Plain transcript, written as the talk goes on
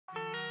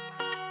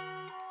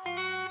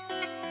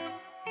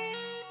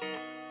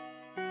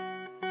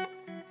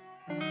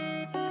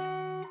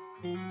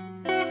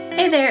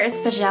Hey there, it's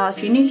Pazao.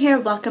 If you're new here,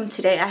 welcome.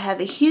 Today I have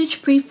a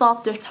huge pre-fall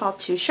thrift haul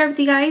to share with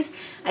you guys.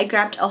 I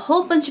grabbed a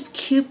whole bunch of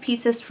cute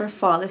pieces for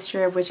fall this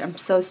year, which I'm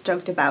so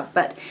stoked about.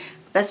 But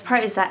the best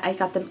part is that I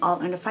got them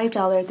all under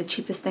 $5. The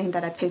cheapest thing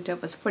that I picked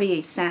up was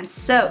 48 cents.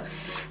 So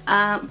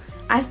I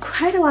have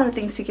quite a lot of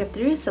things to get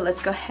through, so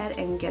let's go ahead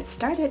and get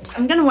started.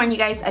 I'm gonna warn you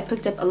guys, I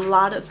picked up a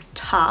lot of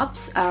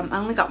tops. I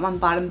only got one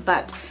bottom,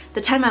 but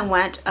the time I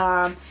went,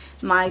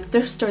 my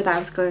thrift store that I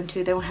was going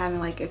to, they were having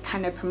like a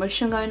kind of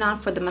promotion going on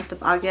for the month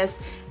of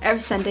August. Every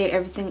Sunday,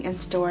 everything in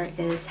store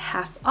is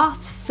half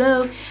off.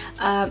 So,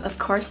 of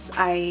course,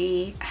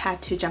 I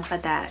had to jump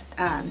at that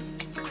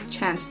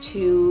chance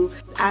to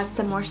add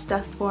some more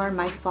stuff for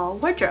my fall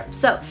wardrobe.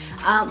 So,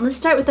 let's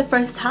start with the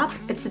first top.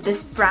 It's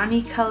this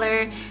brownie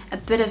color, a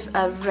bit of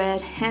a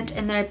red hint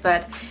in there,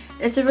 but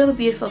it's a really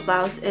beautiful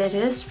blouse. It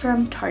is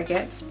from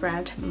Target's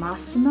brand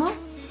Massimo.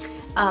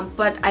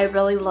 But I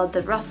really love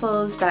the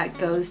ruffles that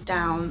goes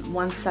down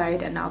one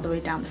side and all the way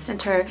down the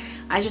center.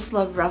 I just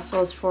love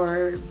ruffles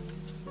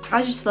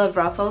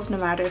no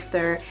matter if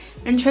they're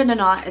in trend or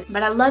not.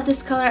 But I love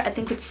this color. I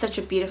think it's such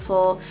a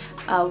beautiful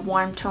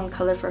warm tone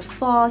color for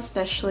fall,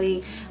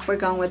 especially we're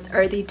going with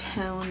earthy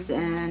tones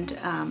and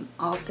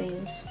all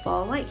things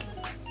fall-like.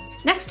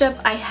 Next up,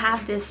 I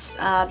have this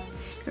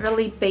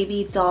really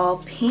baby doll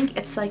pink.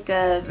 It's like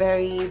a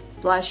very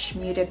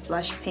muted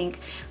blush pink,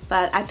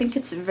 but I think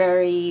it's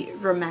very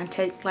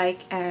romantic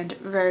like and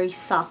very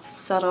soft,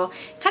 subtle.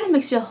 Kind of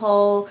makes your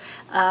whole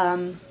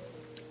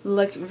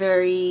look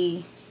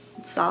very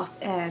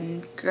soft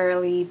and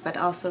girly, but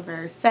also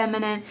very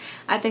feminine.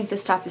 I think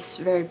this top is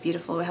very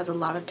beautiful. It has a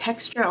lot of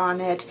texture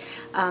on it.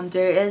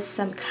 There is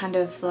some kind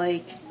of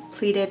like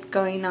pleated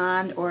going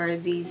on, or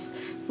these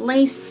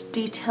lace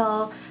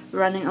detail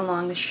running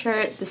along the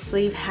shirt. The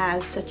sleeve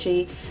has such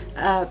a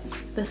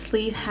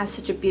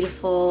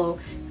beautiful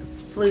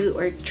flute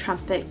or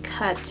trumpet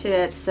cut to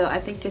it, so I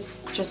think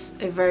it's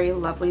just a very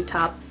lovely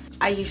top.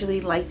 I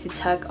usually like to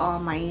tuck all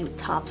my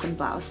tops and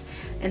blouse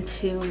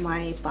into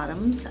my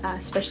bottoms,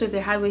 especially if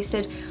they're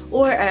high-waisted,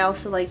 or I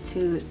also like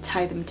to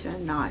tie them to a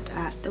knot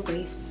at the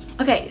waist.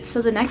 Okay,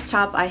 so the next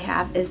top I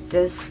have is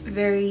this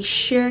very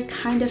sheer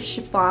kind of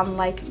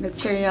chiffon-like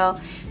material.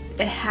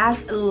 It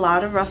has a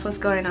lot of ruffles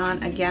going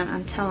on. Again,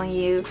 I'm telling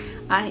you,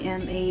 I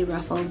am a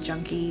ruffle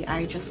junkie.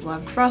 I just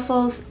love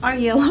ruffles all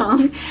year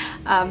long.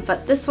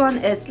 But this one,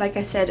 like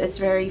I said, it's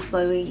very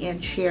flowy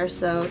and sheer,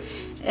 so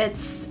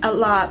it's a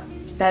lot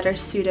better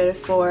suited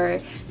for,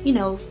 you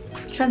know,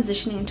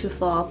 transitioning into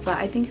fall. But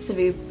I think it's a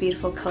very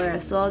beautiful color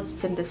as well.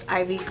 It's in this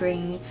ivy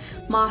green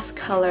moss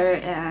color,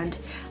 and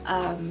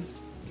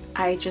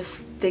I just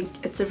think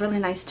it's a really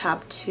nice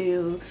top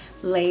to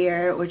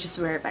layer or just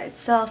wear it by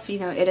itself. You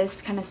know, it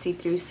is kind of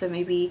see-through, so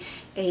maybe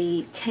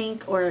a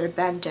tank or a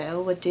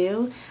bandeau would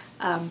do.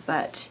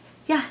 But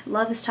yeah,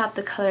 love this top.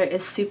 The color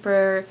is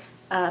super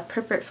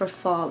perfect for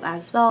fall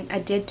as well. I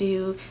did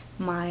do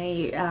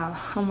my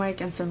homework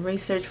and some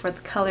research for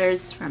the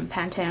colors from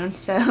Pantone,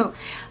 so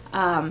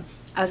I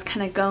was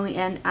kind of going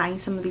in eyeing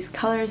some of these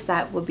colors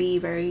that will be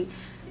very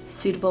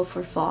suitable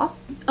for fall.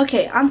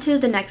 Okay, on to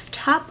the next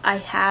top. I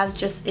have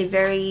just a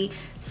very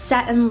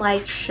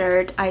satin-like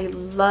shirt. I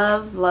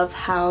love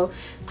how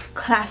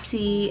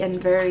classy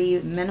and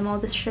very minimal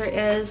this shirt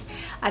is.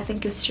 I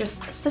think it's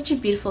just such a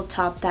beautiful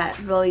top that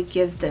really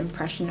gives the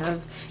impression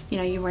of, you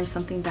know, you're wearing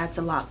something that's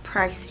a lot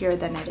pricier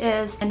than it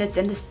is, and it's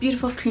in this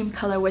beautiful cream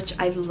color, which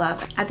I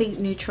love. I think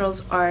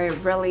neutrals are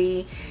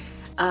really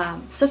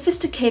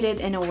sophisticated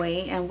in a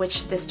way in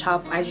which this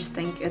top, I just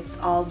think it's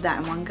all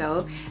that in one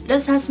go. It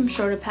does have some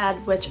shoulder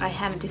pad, which I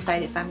haven't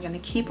decided if I'm going to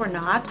keep or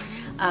not.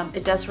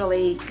 It does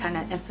really kind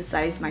of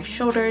emphasize my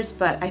shoulders,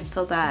 but I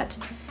feel that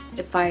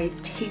if I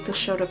take the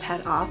shoulder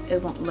pad off,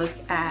 it won't look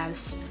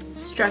as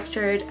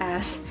structured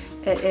as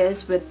it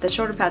is with the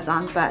shoulder pads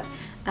on. But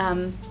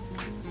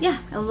yeah,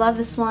 I love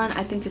this one.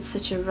 I think it's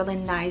such a really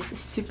nice,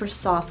 super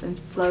soft and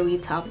flowy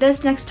top.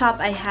 This next top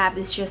I have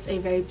is just a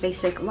very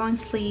basic long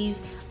sleeve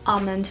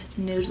almond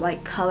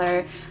nude-like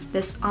color.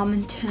 This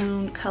almond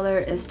tone color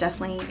is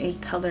definitely a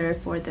color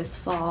for this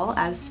fall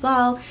as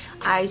well.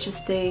 I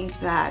just think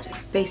that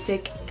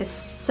basic is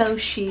so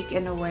chic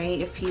in a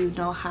way if you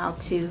know how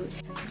to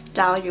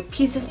style your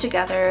pieces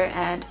together,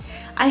 and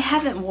I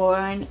haven't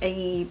worn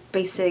a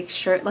basic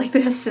shirt like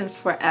this since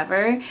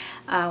forever,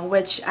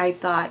 which I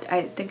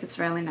think it's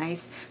really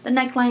nice. The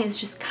neckline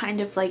is just kind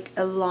of like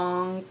a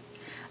long,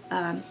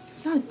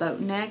 it's not a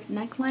boat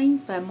neckline,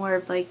 but more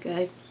of like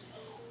a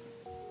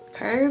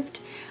curved,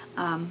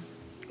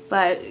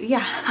 but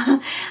yeah,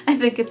 I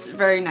think it's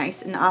very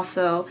nice. And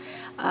also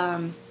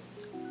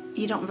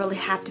you don't really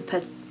have to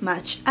put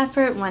much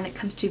effort when it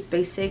comes to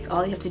basic.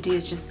 All you have to do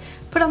is just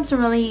put on some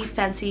really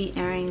fancy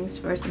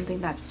earrings or something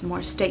that's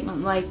more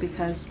statement like,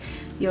 because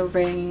you're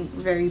wearing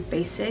very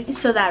basic.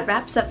 So that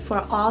wraps up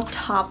for all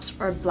tops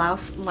or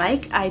blouse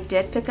like. I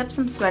did pick up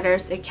some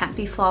sweaters. It can't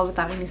be fall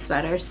without any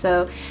sweaters.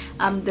 So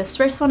this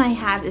first one I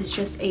have is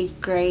just a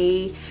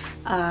gray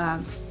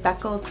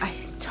speckled, I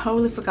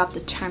totally forgot the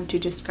term to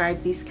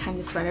describe these kind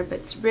of sweater, but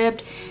it's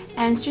ribbed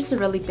and it's just a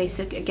really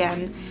basic,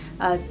 again,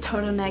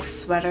 turtleneck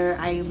sweater.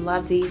 I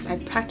love these. I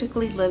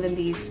practically live in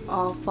these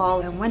all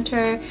fall and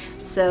winter,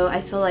 so I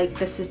feel like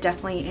this is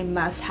definitely a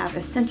must-have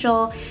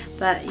essential.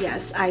 But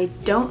yes, I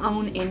don't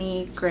own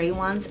any gray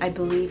ones. I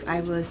believe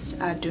I was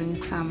doing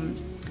some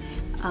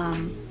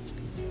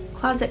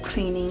closet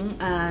cleaning,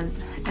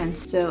 and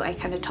so I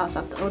kind of tossed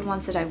out the old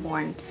ones that I've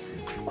worn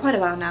for quite a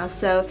while now.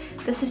 So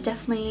this is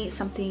definitely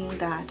something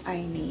that I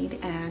need,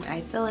 and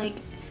I feel like,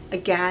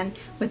 again,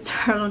 with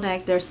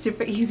turtleneck, they're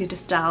super easy to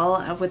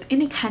style with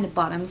any kind of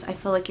bottoms. I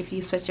feel like if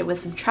you switch it with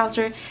some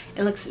trouser,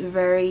 it looks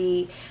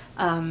very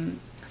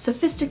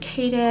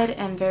sophisticated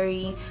and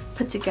very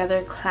put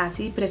together,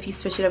 classy. But if you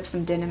switch it up with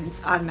some denim,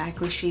 it's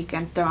automatically chic,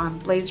 and throw on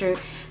blazer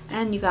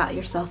and you got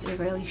yourself a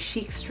really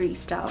chic street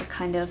style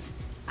kind of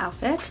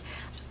outfit.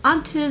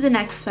 On to the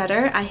next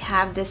sweater. I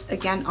have this,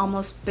 again,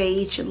 almost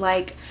beige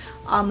like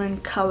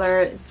almond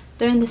color.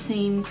 They're in the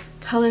same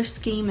color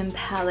scheme and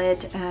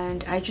palette,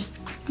 and I'm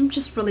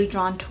just really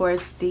drawn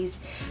towards these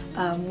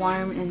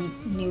warm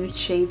and nude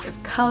shades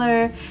of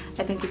color.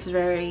 I think it's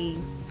very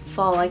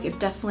fall-like. It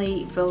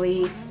definitely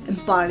really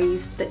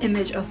embodies the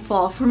image of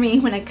fall for me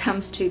when it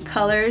comes to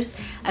colors.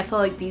 I feel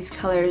like these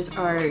colors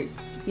are,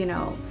 you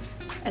know,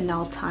 an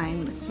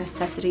all-time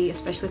necessity,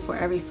 especially for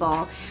every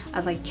fall. I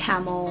like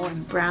camel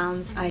and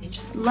browns. I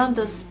just love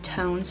those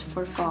tones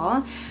for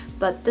fall.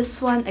 But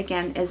this one,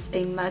 again, is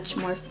a much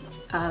more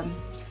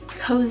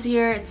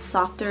cozier, it's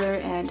softer,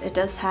 and it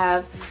does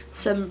have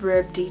some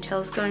rib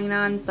details going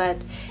on, but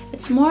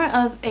it's more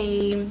of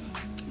a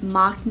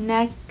mock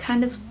neck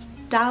kind of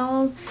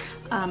style.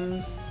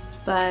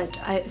 But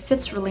it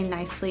fits really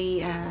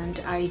nicely,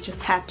 and I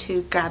just had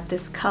to grab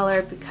this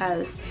color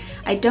because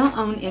I don't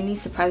own any,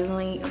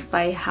 surprisingly,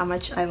 by how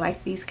much I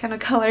like these kind of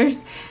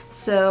colors.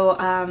 So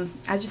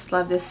I just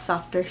love this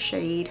softer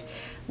shade,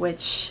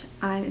 which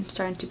I'm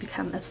starting to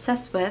become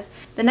obsessed with.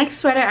 The next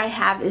sweater I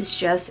have is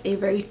just a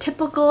very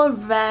typical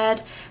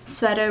red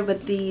sweater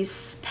with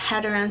these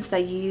patterns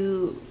that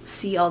you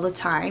see all the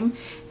time,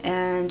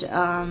 and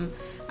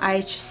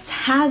I just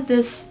had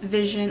this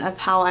vision of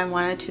how I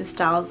wanted to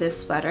style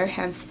this sweater,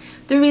 hence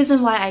the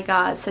reason why I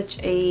got such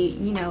a,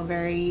 you know,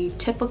 very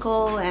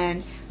typical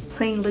and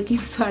plain looking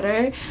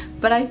sweater.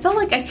 But I felt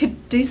like I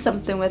could do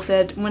something with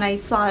it. When I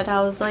saw it, I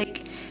was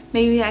like,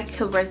 maybe I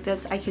could work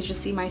this. I could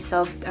just see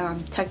myself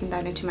tucking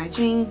that into my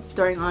jean,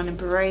 throwing on a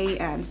beret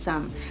and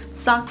some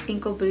sock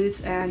ankle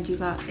boots, and you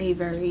got a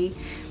very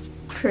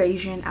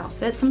Parisian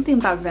outfit. Something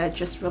about red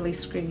just really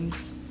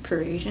screams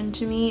Parisian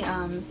to me.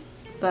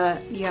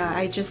 But yeah,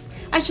 I just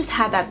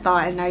had that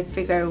thought, and I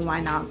figured why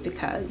not,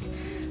 because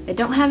I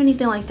don't have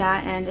anything like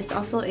that, and it's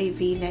also a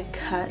V-neck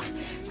cut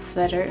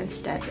sweater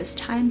instead this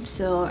time,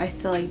 so I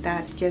feel like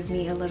that gives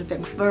me a little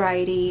bit of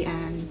variety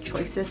and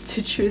choices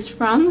to choose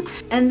from.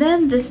 And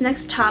then this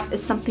next top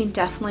is something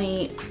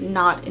definitely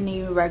not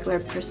any regular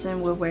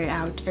person would wear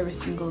out every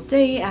single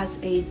day as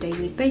a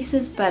daily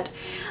basis, but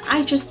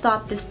I just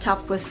thought this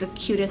top was the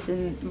cutest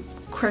and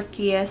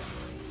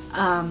quirkiest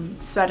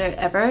sweater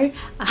ever.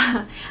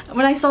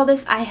 When I saw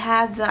this, I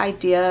had the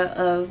idea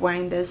of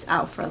wearing this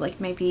out for like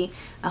maybe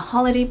a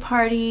holiday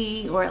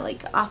party or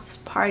like office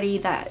party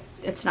that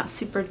it's not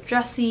super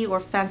dressy or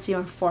fancy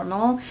or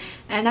formal,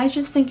 and I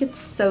just think it's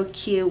so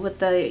cute with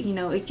the, you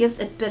know, it gives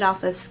a bit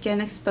off of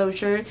skin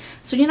exposure,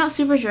 so you're not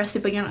super dressy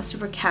but you're not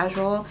super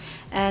casual.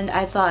 And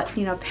I thought,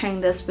 you know, pairing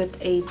this with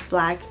a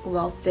black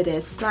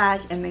well-fitted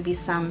slack and maybe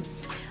some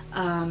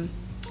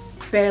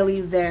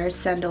barely there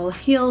sandal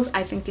heels,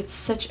 I think it's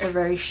such a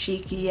very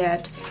chic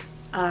yet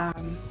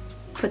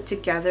put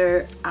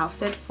together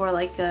outfit for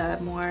like a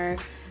more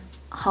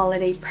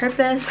holiday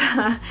purpose.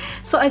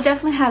 So I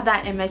definitely have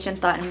that image and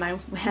thought in mind,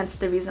 hence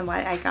the reason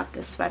why I got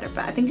this sweater.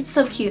 But I think it's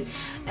so cute,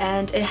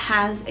 and it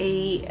has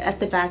a,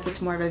 at the back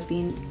it's more of a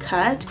V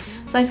cut,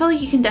 so I feel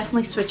like you can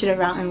definitely switch it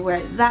around and wear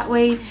it that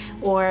way,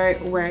 or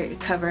wear it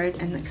covered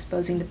and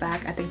exposing the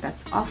back. I think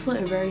that's also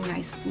a very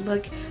nice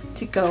look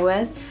to go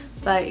with.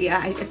 But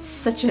yeah, it's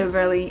such a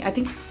really, I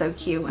think it's so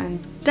cute, and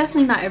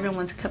definitely not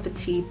everyone's cup of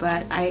tea,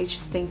 but I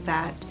just think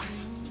that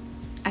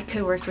I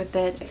could work with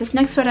it. This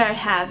next sweater I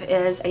have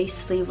is a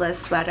sleeveless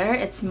sweater.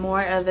 It's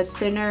more of a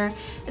thinner,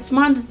 it's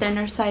more on the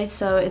thinner side,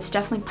 so it's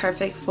definitely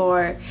perfect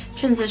for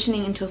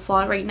transitioning into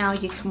fall right now.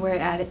 You can wear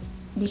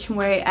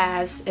it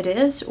as it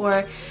is,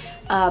 or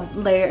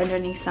layer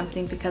underneath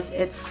something, because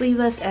it's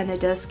sleeveless and it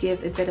does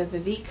give a bit of a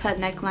V-cut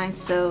neckline,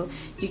 so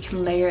you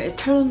can layer a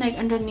turtleneck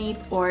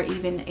underneath or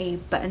even a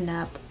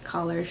button-up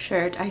collar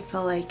shirt. I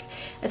feel like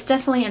it's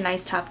definitely a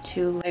nice top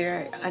to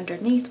layer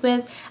underneath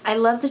with. I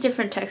love the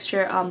different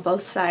texture on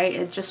both sides.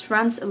 It just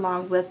runs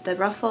along with the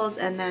ruffles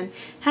and then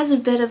has a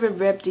bit of a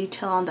rib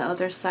detail on the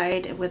other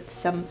side with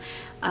some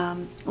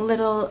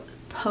little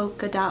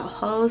polka dot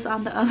hose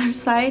on the other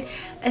side.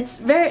 It's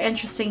very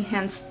interesting,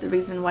 hence the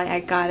reason why I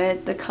got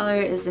it. The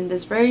color is in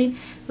this very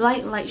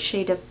light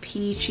shade of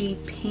peachy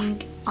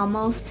pink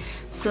almost,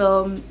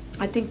 so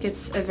I think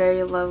it's a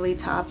very lovely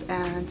top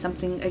and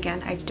something,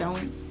 again, I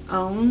don't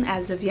own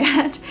as of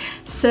yet.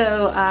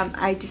 So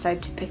I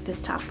decided to pick this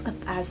top up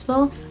as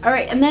well.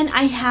 Alright, and then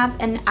I have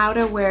an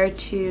outerwear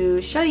to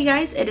show you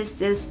guys. It is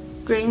this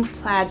green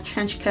plaid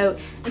trench coat.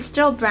 It's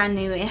still brand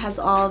new. It has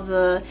all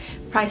the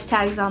price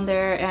tags on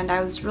there and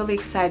I was really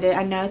excited.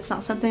 I know it's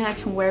not something I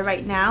can wear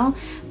right now,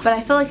 but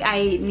I feel like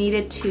I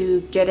needed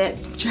to get it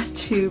just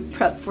to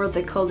prep for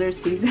the colder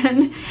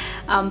season.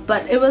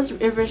 But it was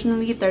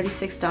originally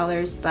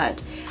 $36,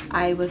 but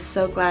I was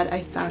so glad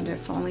I found it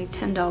for only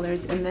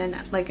 $10, and then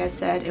like I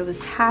said, it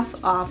was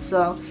half off,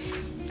 so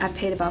I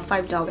paid about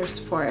 $5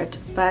 for it.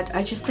 But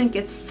I just think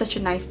it's such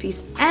a nice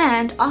piece,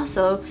 and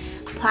also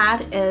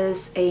plaid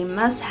is a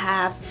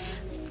must-have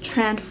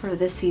trend for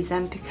this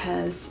season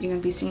because you're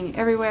going to be seeing it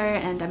everywhere,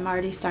 and I'm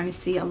already starting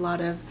to see a lot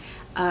of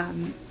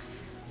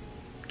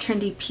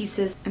trendy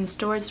pieces in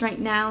stores right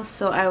now,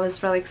 so I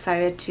was really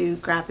excited to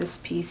grab this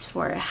piece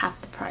for half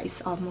the price,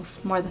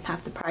 almost more than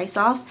half the price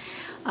off.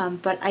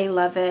 But I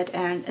love it,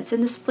 and it's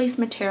in this fleece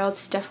material.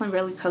 It's definitely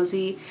really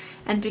cozy,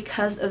 and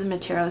because of the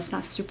material, it's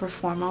not super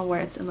formal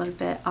where it's a little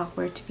bit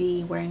awkward to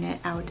be wearing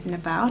it out and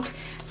about.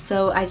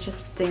 So I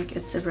just think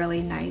it's a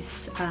really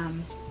nice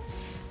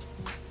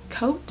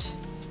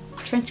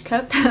trench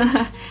coat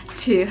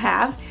to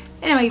have.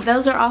 Anyway,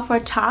 those are all for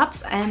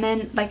tops, and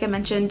then like I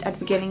mentioned at the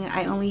beginning,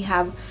 I only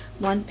have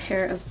one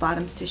pair of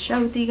bottoms to share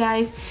with you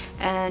guys,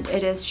 and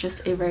it is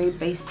just a very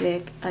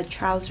basic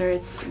trouser.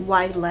 It's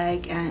wide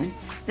leg and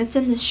it's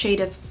in this shade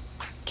of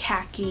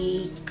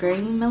khaki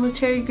green,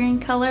 military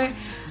green color.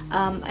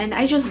 And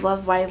I just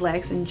love wide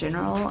legs in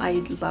general.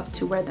 I love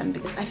to wear them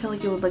because I feel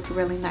like it would look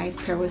really nice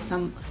paired with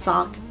some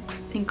sock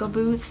ankle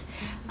boots,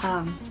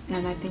 and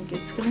I think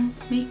it's gonna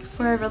make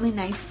for a really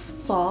nice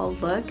fall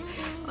look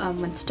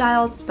when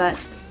styled.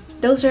 But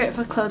those are it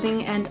for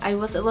clothing, and I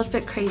was a little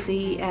bit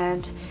crazy,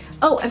 and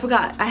oh, I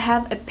forgot, I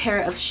have a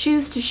pair of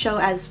shoes to show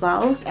as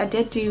well. I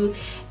did do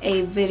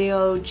a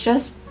video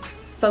just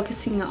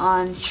focusing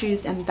on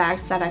shoes and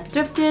bags that I've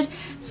thrifted,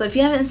 so if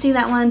you haven't seen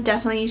that one,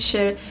 definitely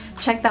should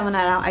check that one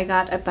out. I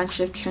got a bunch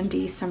of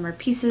trendy summer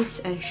pieces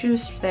and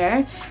shoes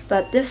there,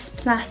 but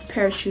this last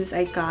pair of shoes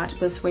I got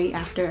was way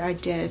after I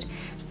did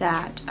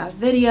that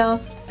video,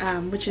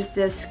 which is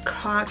this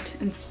Crocked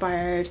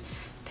inspired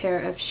pair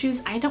of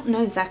shoes. I don't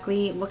know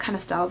exactly what kind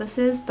of style this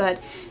is, but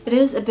it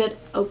is a bit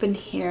open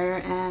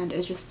here and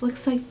it just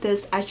looks like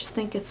this. I just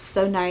think it's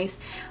so nice,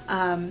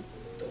 and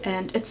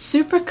it's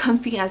super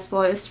comfy as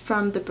well. It's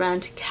from the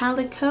brand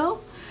Calico,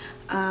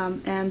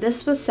 and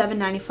this was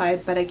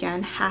 $7.95, but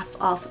again, half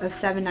off of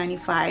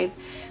 $7.95.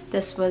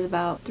 This was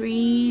about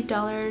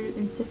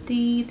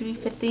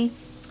 $3.50.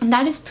 And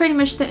that is pretty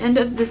much the end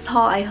of this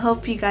haul. I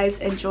hope you guys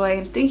enjoy,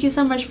 and thank you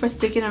so much for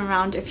sticking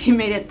around if you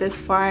made it this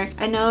far.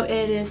 I know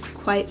it is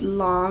quite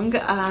long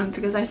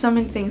because I have so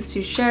many things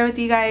to share with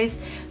you guys,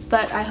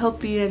 but I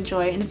hope you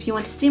enjoy. And if you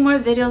want to see more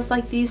videos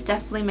like these,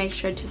 definitely make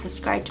sure to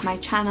subscribe to my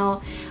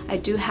channel. I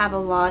do have a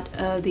lot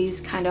of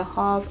these kind of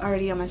hauls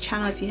already on my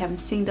channel. If you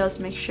haven't seen those,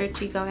 make sure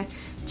to go and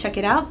check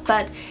it out.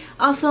 But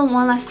also,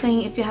 one last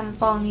thing, if you haven't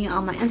followed me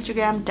on my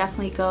Instagram,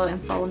 definitely go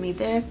and follow me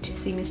there to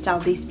see me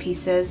style these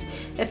pieces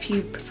if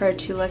you prefer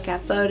to look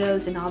at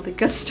photos and all the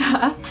good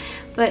stuff.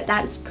 But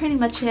that's pretty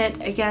much it.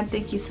 Again,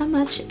 thank you so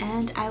much,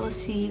 and I will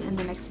see you in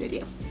the next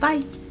video.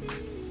 Bye!